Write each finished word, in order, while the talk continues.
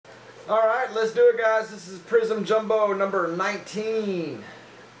Alright, let's do it, guys. This is Prizm Jumbo number 19.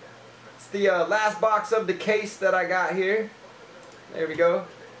 It's the last box of the case that I got here. There we go.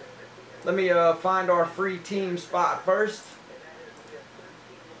 Let me find our free team spot first.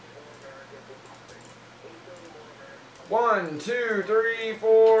 1, 2, 3,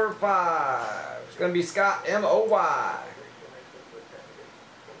 4, 5. It's going to be Scott M-O-Y.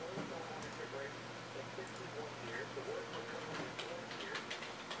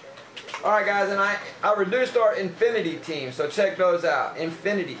 Alright guys, and I reduced our Infinity team, so check those out.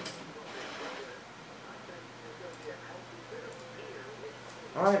 Infinity.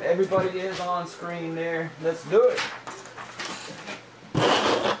 Alright, everybody is on screen there. Let's do it.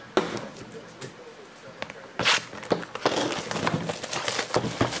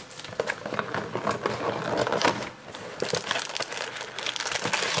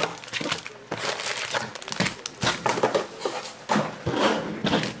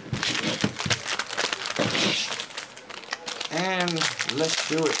 And let's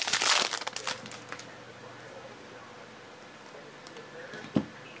do it.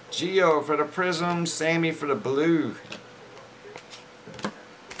 Geo for the Prizm, Sammy for the blue.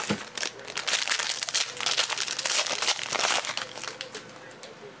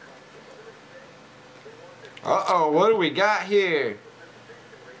 Uh-oh, what do we got here?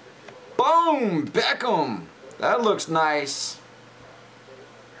 Boom! Beckham! That looks nice.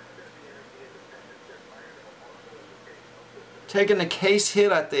 Taking the case hit,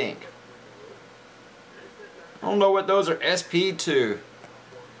 I think. I don't know what those are SP to.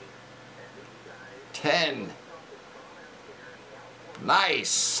 10.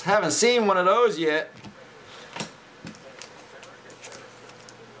 Nice. Haven't seen one of those yet.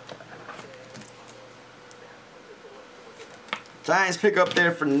 Giants pick up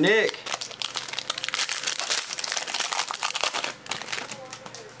there for Nick.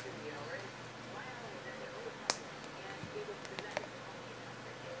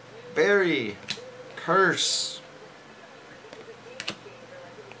 Barry, Curse,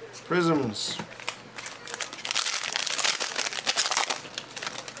 Prizms,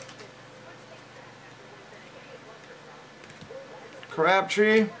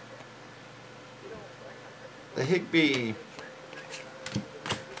 Crabtree, the Higby,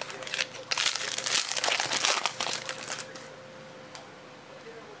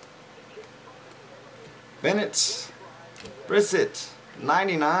 Bennett, Brissett,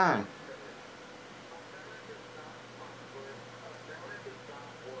 99.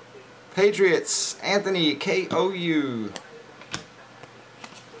 Patriots, Anthony, K-O-U.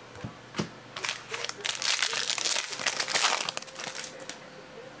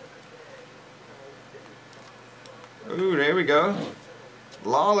 Ooh, there we go.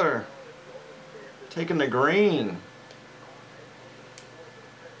 Lawler, taking the green.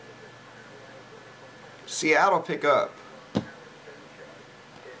 Seattle pickup.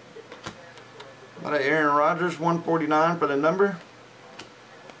 What a Aaron Rodgers, 149 for the number.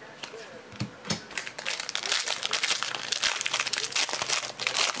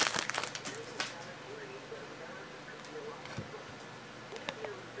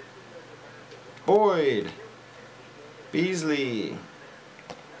 Boyd, Beasley,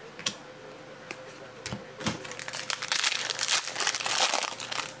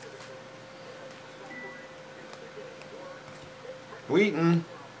 Wheaton,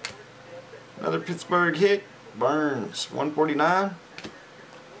 another Pittsburgh hit, Burns, 149.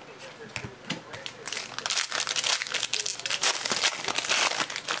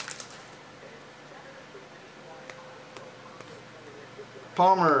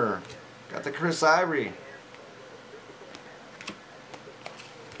 Palmer, got the Chris Ivory.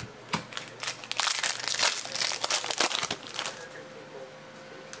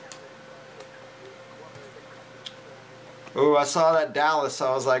 Oh, I saw that Dallas.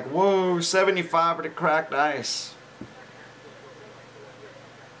 I was like, whoa, 75 for the cracked ice.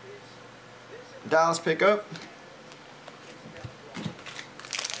 Dallas pickup.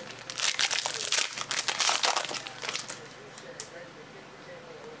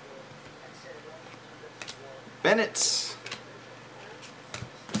 Bennett.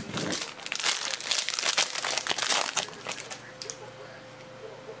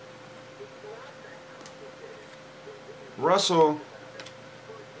 Russell.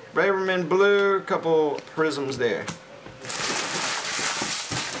 Braverman blue. A couple Prizms there.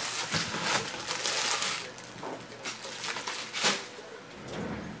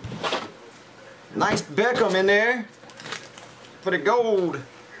 Nice Beckham in there for the gold.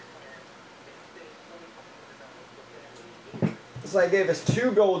 Looks like they gave us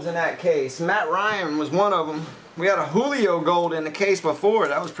 2 golds in that case. Matt Ryan was one of them. We had a Julio gold in the case before.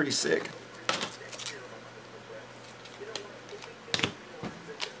 That was pretty sick.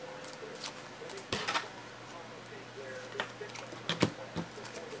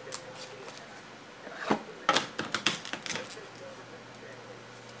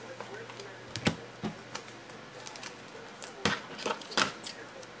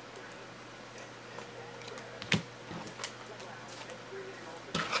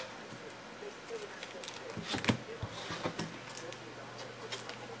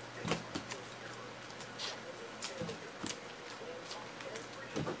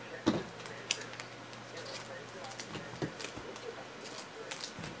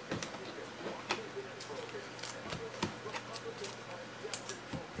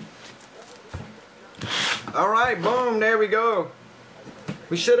 Alright, boom, there we go.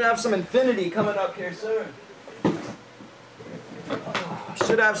 We should have some Infinity coming up here soon.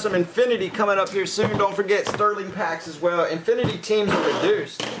 Should have some Infinity coming up here soon. Don't forget Sterling packs as well. Infinity teams are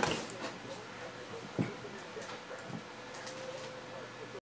reduced.